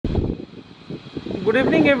Good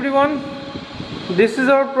evening everyone. This is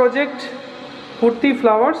our project Purti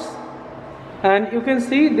Flowers, and you can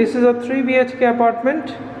see this is a 3 BHK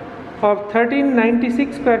apartment of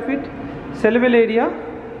 1396 square feet sellable area,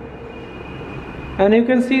 and you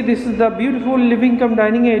can see this is the beautiful living cum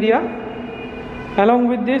dining area along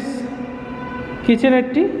with this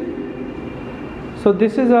kitchenette. So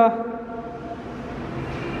this is a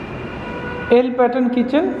L pattern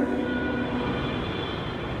kitchen.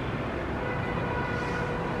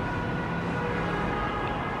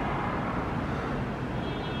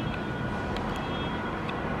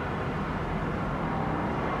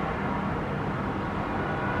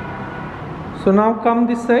 So now come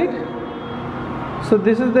this side. So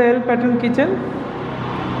this is the L pattern kitchen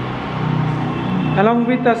along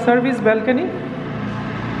with a service balcony.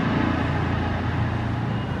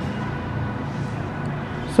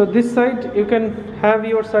 So this side you can have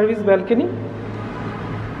your service balcony.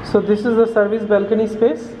 So this is the service balcony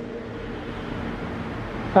space,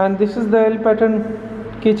 and this is the L pattern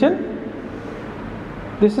kitchen.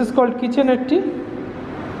 This is called kitchenette.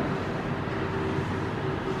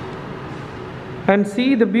 And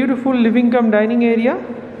see the beautiful living cum dining area,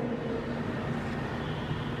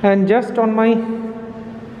 and just on my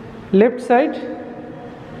left side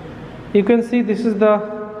you can see this is the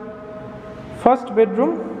first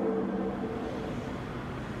bedroom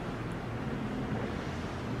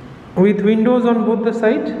with windows on both the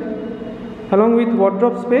side along with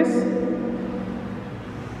wardrobe space,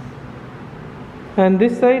 and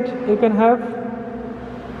this side you can have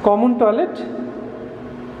common toilet.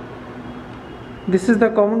 This is the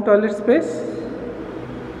common toilet space,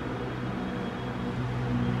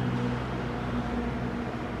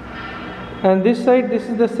 and this side this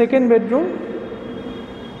is the second bedroom.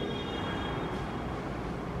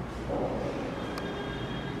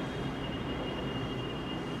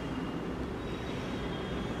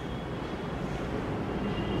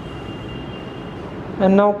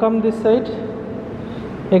 And now come this side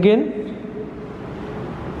again.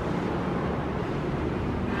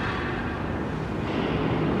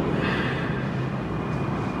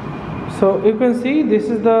 So you can see this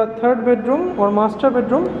is the third bedroom or master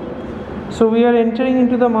bedroom. So we are entering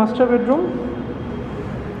into the master bedroom.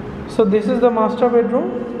 So this is the master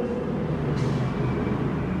bedroom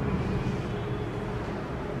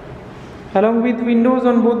along with windows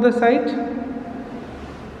on both the sides,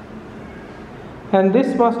 and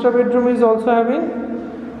this master bedroom is also having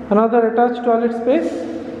another attached toilet space.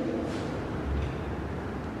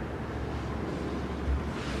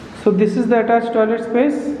 So this is the attached toilet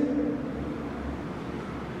space,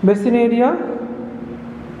 basin area,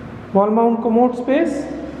 wall mount commode space,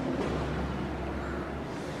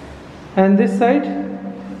 and this side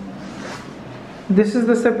this is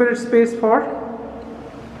the separate space for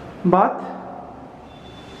bath.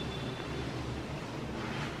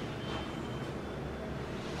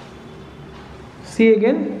 See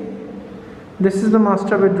again, this is the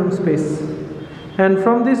master bedroom space, and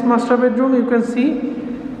from this master bedroom you can see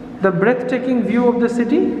the breathtaking view of the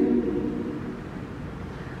city.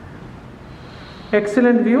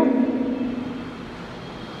 Excellent view,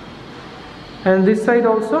 and this side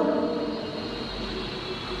also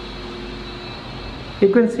you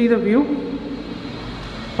can see the view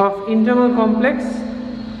of internal complex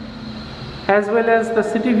as well as the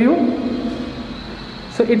city view.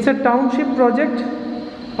 So it's a township project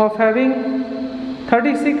of having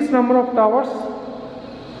 36 number of towers,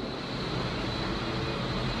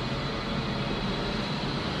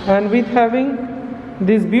 and with having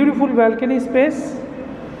this beautiful balcony space,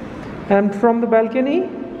 and from the balcony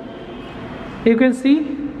you can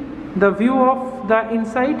see the view of the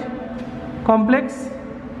inside complex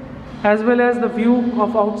as well as the view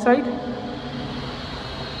of outside.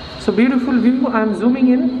 So beautiful view. I am zooming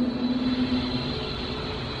in.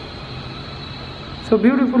 So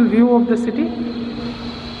beautiful view of the city,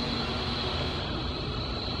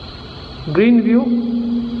 green view,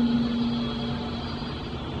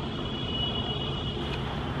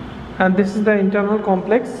 and this is the internal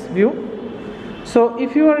complex view. So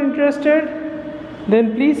if you are interested,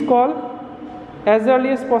 then please call as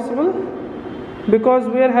early as possible, because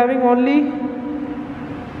we are having only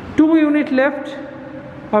 2 units left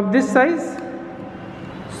of this size.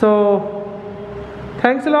 So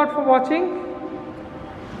thanks a lot for watching.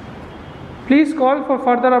 Please call for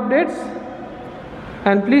further updates,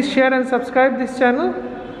 and please share and subscribe this channel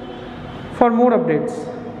for more updates.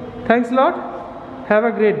 Thanks a lot. Have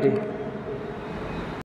a great day.